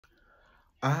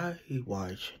I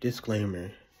watch,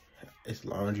 disclaimer, it's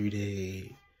laundry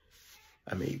day.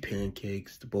 I made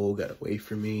pancakes. The bowl got away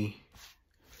from me.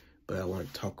 But I want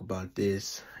to talk about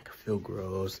this. I can feel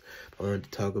gross. I wanted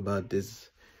to talk about this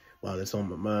while it's on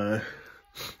my mind.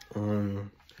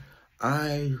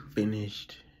 I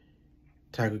finished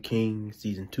Tiger King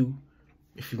season 2,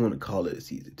 if you want to call it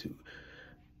season 2.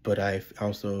 But I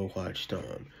also watched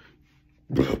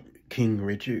King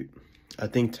Richard. I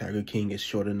think Tiger King is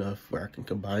short enough where I can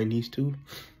combine these two.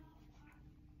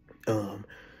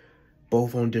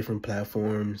 Both on different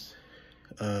platforms.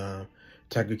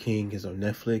 Tiger King is on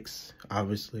Netflix,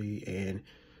 obviously, and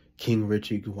King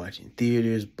Richard you can watch in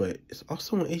theaters, but it's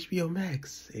also on HBO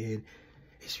Max. And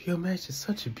HBO Max is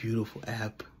such a beautiful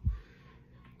app.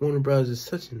 Warner Bros. Is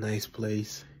such a nice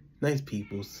place, nice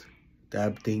peoples that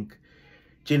I think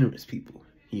generous people.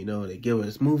 You know, they give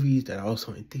us movies that are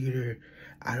also in theater.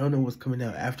 I don't know what's coming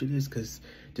out after this because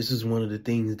this is one of the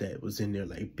things that was in their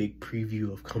like big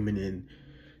preview of coming in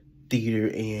theater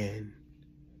and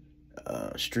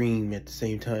stream at the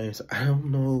same time. So I don't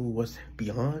know what's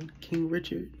beyond King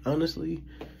Richard, honestly.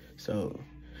 So,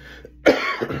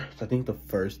 I think the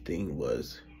first thing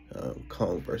was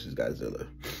Kong versus Godzilla.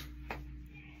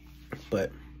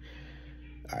 But,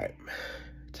 alright,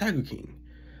 Tiger King.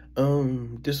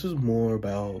 This was more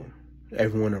about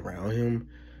everyone around him.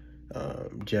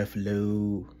 Jeff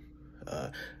Loeb.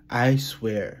 I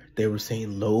swear they were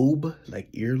saying Loeb,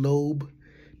 like earlobe.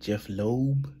 Jeff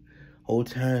Loeb. Whole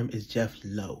time is Jeff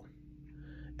Lowe.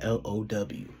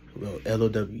 L-O-W. Well,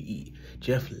 L-O-W-E.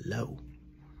 Jeff Lowe.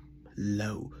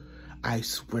 Lowe. I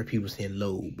swear people saying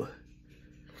Loeb.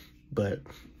 But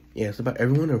yeah, it's about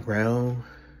everyone around.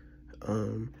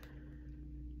 What's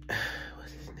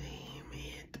his name,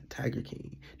 man? The Tiger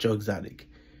King. Joe Exotic.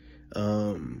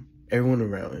 Everyone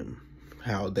around him,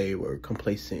 how they were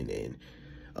complacent and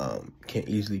can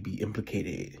easily be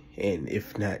implicated, and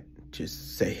if not,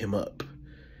 just set him up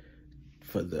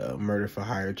for the murder for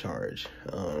hire charge.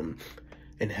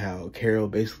 And how Carol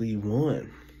basically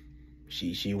won.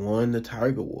 She won the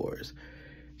Tiger Wars.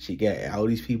 She got all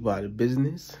these people out of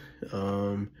business.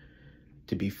 To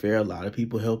be fair, a lot of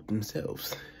people helped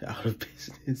themselves out of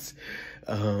business.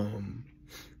 And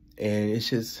it's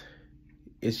just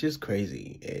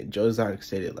crazy. And Joe Exotic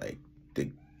said it like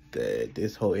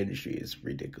this whole industry is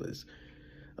ridiculous.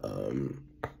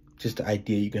 Just the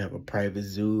idea you can have a private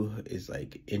zoo is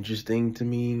like interesting to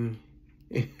me.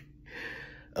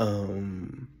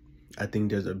 I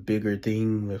think there's a bigger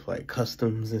thing with like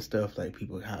customs and stuff, like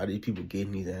how these people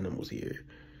getting these animals here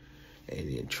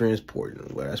and then transporting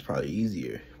them. Well, that's probably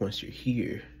easier once you're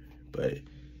here, but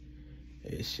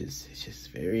it's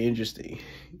just very interesting.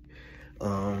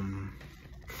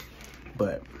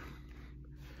 But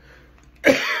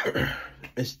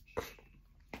that's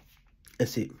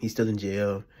it. He's still in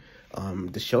jail.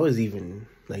 The show is even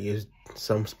like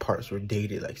some parts were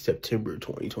dated like September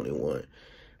 2021,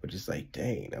 which is like,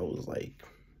 dang, that was like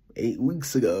 8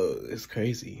 weeks ago. It's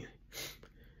crazy.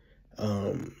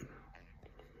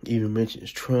 Even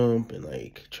mentions Trump and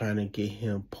like trying to get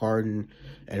him pardoned,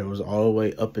 and it was all the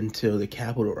way up until the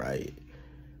Capitol riot.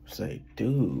 It's like,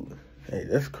 dude, hey,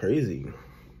 that's crazy.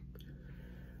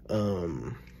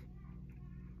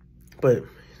 But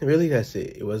really, that's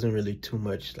it. It wasn't really too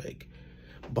much like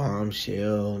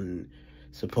bombshell, and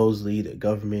supposedly the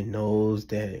government knows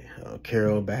that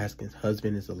Carol Baskin's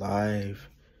husband is alive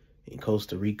in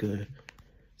Costa Rica.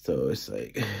 So it's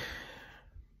like,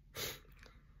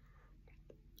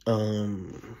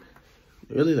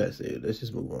 really that's it. Let's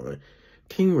just move on.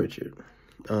 King Richard.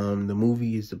 The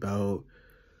movie is about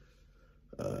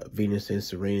Venus and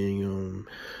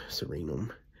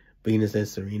Venus and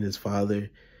Serena's father,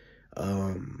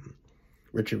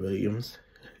 Richard Williams,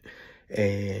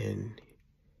 and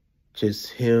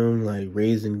just him like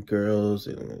raising girls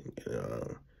in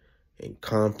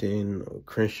Compton or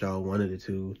Crenshaw, one of the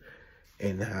two,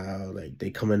 and how like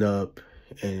they coming up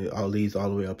and all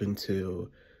the way up until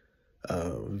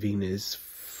Venus'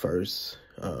 first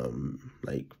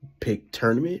like pick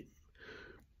tournament.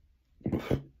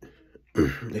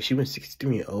 Like she went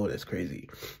 63-0. That's crazy.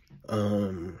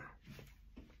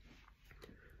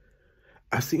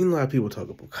 I've seen a lot of people talk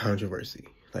about controversy.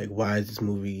 Like, why is this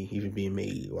movie even being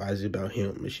made? Why is it about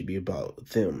him? It should be about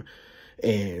them.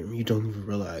 And you don't even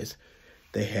realize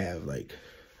they have, like,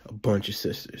 a bunch of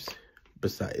sisters.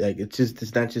 Besides, like,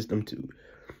 it's not just them two.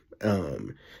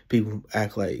 People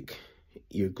act like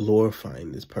you're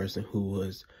glorifying this person who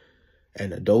was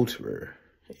an adulterer.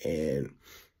 And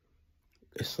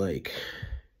it's like,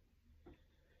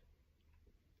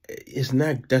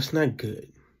 that's not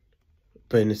good.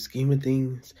 But in the scheme of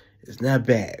things, it's not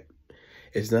bad.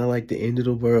 It's not like the end of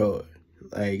the world.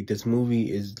 Like, this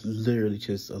movie is literally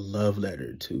just a love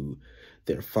letter to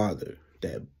their father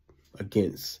that,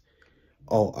 against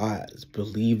all odds,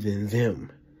 believed in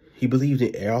them. He believed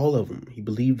in all of them. He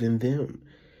believed in them.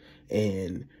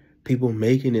 And people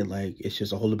making it like it's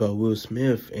just all about Will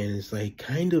Smith. And it's like,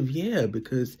 kind of, yeah,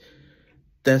 because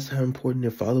that's how important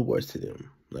their father was to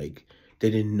them. Like, they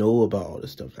didn't know about all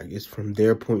this stuff. Like, it's from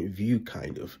their point of view,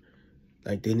 kind of.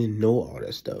 Like, they didn't know all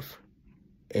that stuff.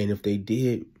 And if they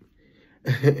did,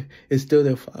 it's still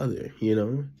their father, you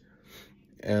know?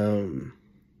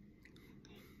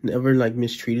 Never, like,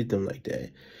 mistreated them like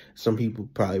that. Some people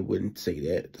probably wouldn't say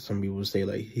that. Some people would say,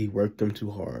 like, he worked them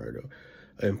too hard or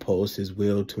imposed his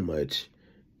will too much.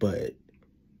 But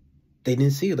they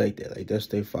didn't see it like that. Like, that's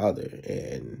their father.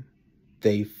 And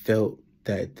they felt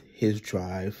that his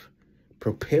drive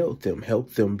propelled them,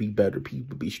 helped them be better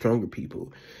people, be stronger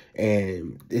people.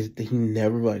 And he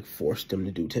never, like, forced them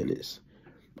to do tennis.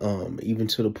 Even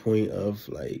to the point of,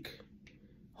 like,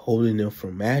 holding them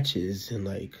for matches and,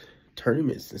 like,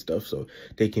 tournaments and stuff so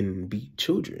they can beat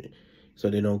children, so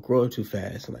they don't grow up too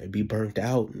fast and, like, be burnt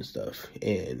out and stuff.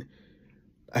 And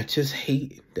I just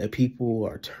hate that people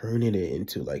are turning it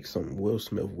into, like, some Will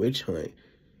Smith witch hunt.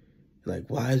 Like,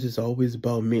 why is this always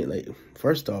about men? Like,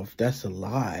 first off, that's a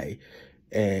lie.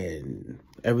 And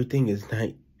everything is not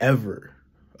ever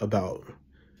about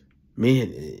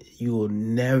men. You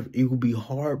will be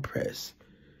hard pressed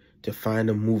to find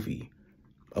a movie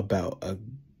about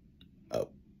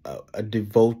a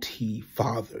devotee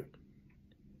father,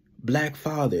 black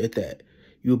father at that.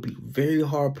 You'll be very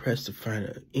hard pressed to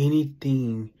find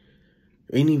anything,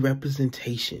 any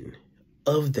representation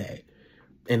of that.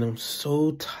 And I'm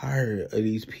so tired of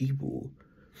these people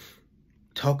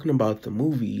talking about the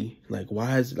movie, like,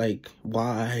 why,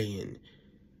 and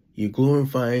you're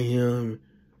glorifying him.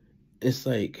 It's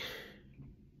like,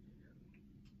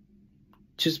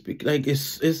 just like,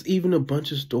 it's even a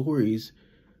bunch of stories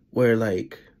where,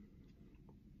 like,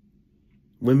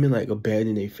 women, like,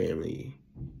 abandon their family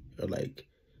or, like,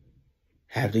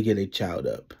 have to get a child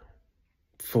up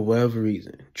for whatever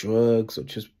reason, drugs or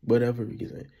just whatever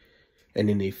reason, and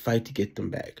then they fight to get them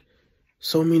back.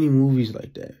 So many movies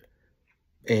like that.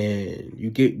 And we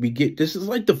get this is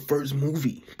like the first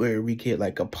movie where we get,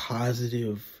 like, a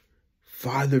positive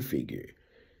father figure,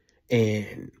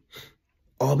 and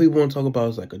all people want to talk about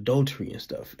is, like, adultery and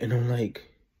stuff. And I'm like,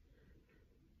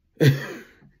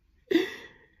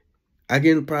 I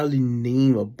can probably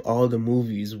name all the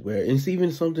movies where it's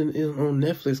even something on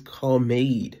Netflix called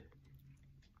Made.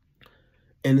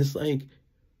 And it's like,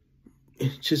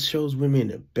 it just shows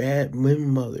women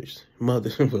mothers,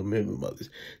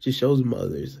 just shows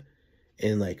mothers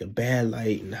in, like, a bad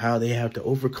light, and how they have to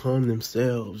overcome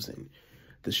themselves and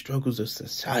the struggles of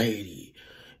society,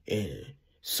 and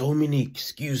so many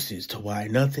excuses to why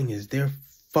nothing is their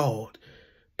fault.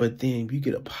 But then you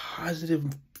get a positive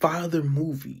father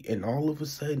movie, and all of a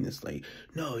sudden it's like,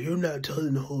 no, you're not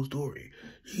telling the whole story.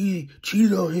 He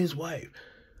cheated on his wife.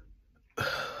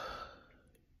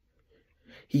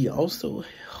 He also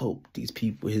helped these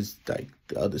people, the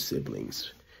other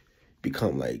siblings,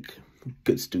 become, like,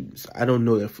 good students. I don't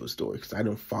know their full story because I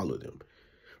don't follow them.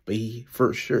 But he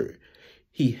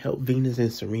helped Venus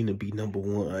and Serena be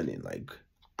 #1. And, like,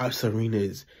 our Serena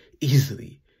is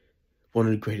easily one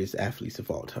of the greatest athletes of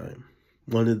all time.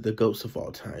 One of the GOATs of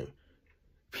all time.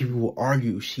 People will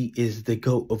argue she is the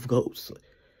GOAT of GOATs.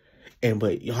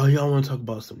 But y'all want to talk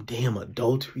about some damn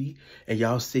adultery, and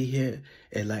y'all sit here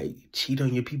and, like, cheat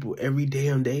on your people every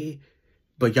damn day,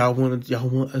 but y'all want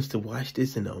us to watch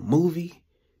this in a movie,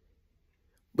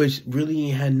 which really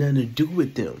ain't had nothing to do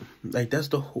with them. Like, that's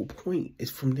the whole point. It's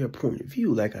from their point of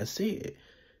view, like I said.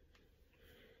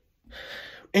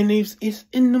 And it's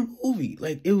in the movie.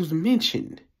 Like, it was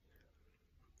mentioned.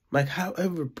 Like,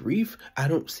 however brief, I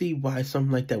don't see why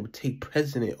something like that would take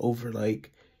precedent over,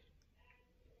 like,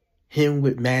 him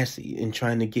with Massey and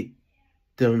trying to get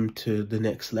them to the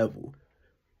next level.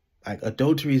 Like,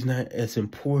 adultery is not as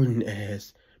important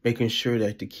as making sure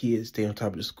that the kids stay on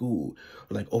top of the school,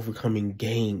 or, like, overcoming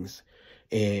gangs.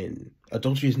 And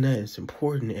adultery is not as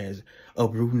important as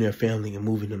uprooting their family and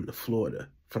moving them to Florida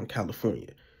from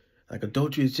California. Like,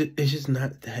 adultery is just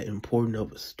not that important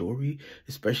of a story,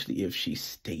 especially if she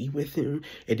stayed with him.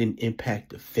 It didn't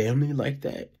impact the family like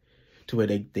that, to where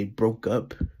they broke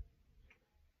up.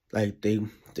 Like,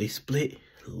 they split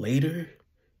later,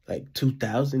 like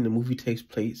 2000. The movie takes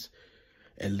place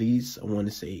at least, I want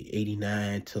to say,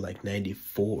 89 to, like,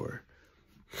 94.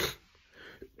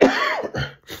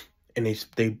 And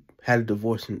they had a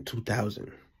divorce in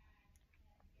 2000.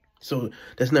 So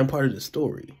that's not part of the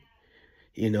story.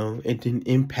 You know, it didn't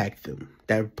impact them.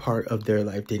 That part of their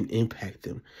life didn't impact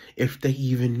them. If they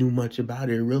even knew much about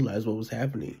it and realized what was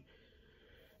happening.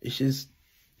 It's just,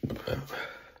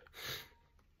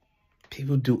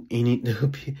 people do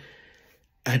anything.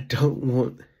 I don't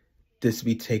want this to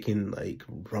be taken like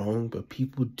wrong, but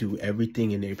people do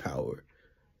everything in their power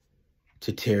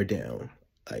to tear down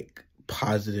like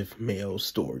positive male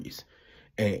stories.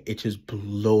 And it just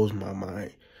blows my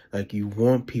mind. Like, you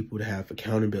want people to have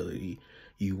accountability.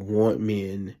 You want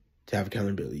men to have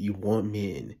accountability. You want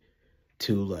men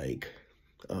to like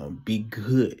be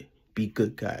good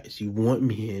guys. You want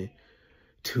men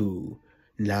to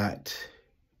not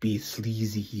be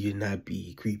sleazy, not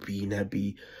be creepy, not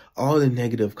be all the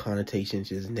negative connotations,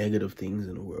 just negative things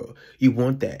in the world. You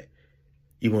want that.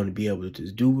 You want to be able to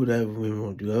just do whatever we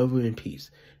want to do, whatever in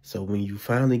peace. So when you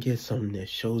finally get something that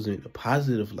shows in a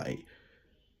positive light,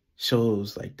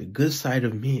 shows like the good side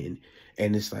of men,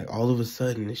 and it's like all of a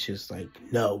sudden it's just like,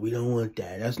 no, we don't want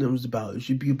that. That's not what it's about. It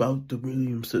should be about the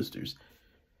Williams sisters.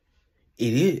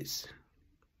 It is.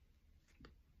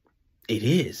 It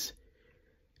is.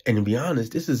 And to be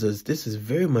honest, this is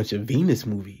very much a Venus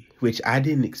movie, which I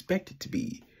didn't expect it to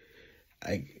be.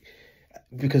 Like,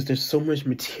 because there's so much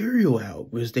material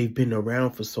out, because they've been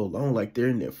around for so long, like they're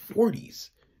in their 40s.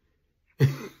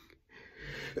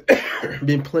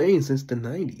 Been playing since the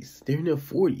 90s. They're in their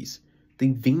 40s. I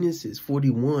think Venus is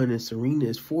 41 and Serena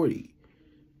is 40.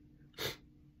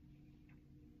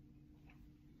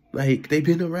 Like, they've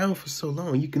been around for so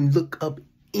long. You can look up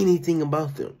anything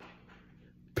about them.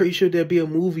 Pretty sure there'll be a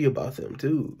movie about them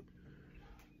too.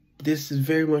 This is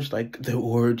very much like the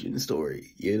origin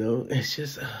story, you know? It's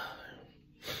just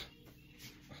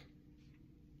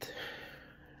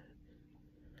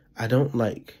I don't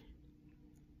like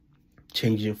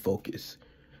changing focus.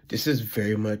 This is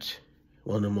very much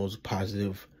one of the most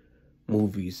positive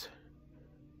movies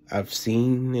I've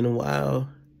seen in a while,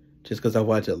 just because I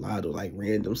watch a lot of like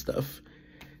random stuff.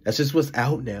 That's just what's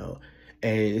out now.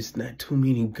 And it's not too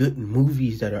many good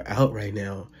movies that are out right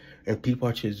now. And people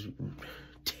are just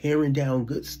tearing down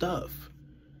good stuff.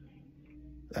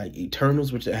 Like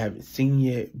Eternals, which I haven't seen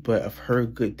yet, but I've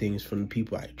heard good things from the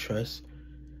people I trust.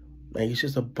 Like, it's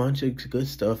just a bunch of good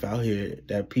stuff out here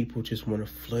that people just want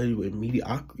to flood with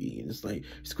mediocrity. And it's like,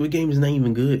 Squid Game is not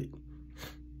even good.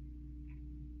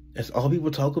 That's all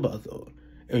people talk about, though.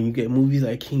 And you get movies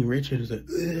like King Richard, it's like,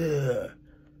 ugh.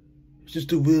 It's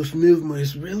just a Will Smith movie.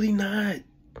 It's really not.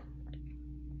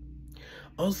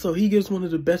 Also, he gives one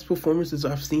of the best performances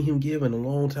I've seen him give in a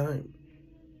long time.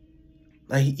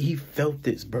 Like, he felt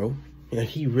this, bro. And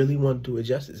he really wanted to do it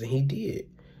justice, and he did.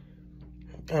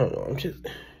 I don't know,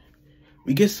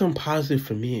 we get some positive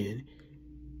from men.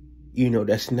 You know,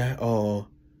 that's not all,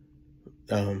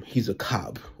 he's a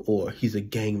cop, or he's a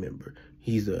gang member.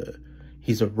 He's a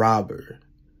robber.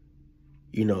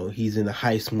 You know, he's in a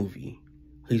heist movie.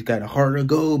 He's got a heart of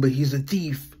gold, but he's a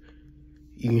thief.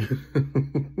 You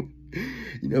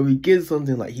know, we get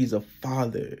something like he's a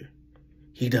father.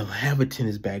 He don't have a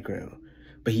tennis background,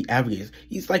 but he advocates.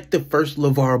 He's like the first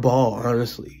LeVar Ball,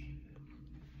 honestly.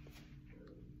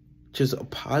 Just a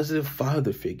positive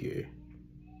father figure.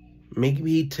 Maybe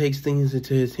he takes things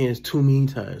into his hands too many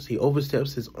times. He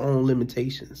oversteps his own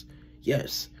limitations.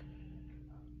 Yes.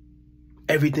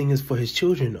 Everything is for his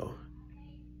children, though.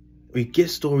 We get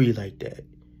story like that.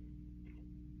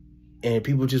 And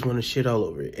people just want to shit all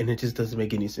over it. And it just doesn't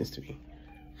make any sense to me.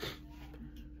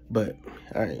 But,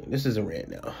 alright, this is a rant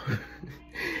now.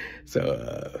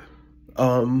 So,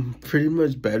 pretty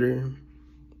much better.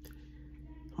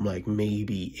 I'm like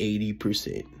maybe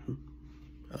 80%.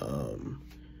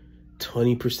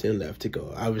 20% left to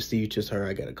go. Obviously, you just heard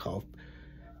I got a cough.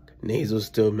 Nasal's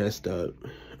still messed up.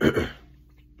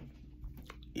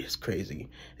 It's crazy.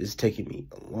 It's taking me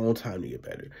a long time to get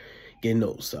better. Getting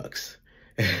old sucks.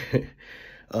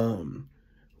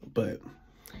 But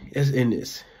let's end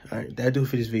this. Alright, that'll do it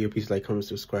for this video. Please like, comment,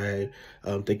 subscribe.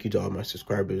 Thank you to all my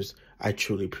subscribers. I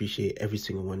truly appreciate every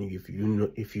single one of you.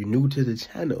 If you're new to the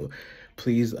channel,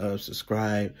 please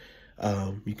subscribe.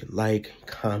 You can like,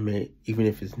 comment, even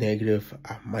if it's negative.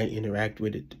 I might interact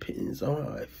with it. Depends on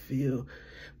how I feel.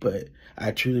 But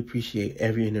I truly appreciate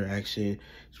every interaction.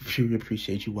 Truly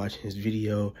appreciate you watching this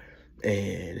video.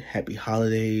 And happy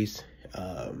holidays.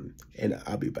 And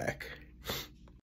I'll be back.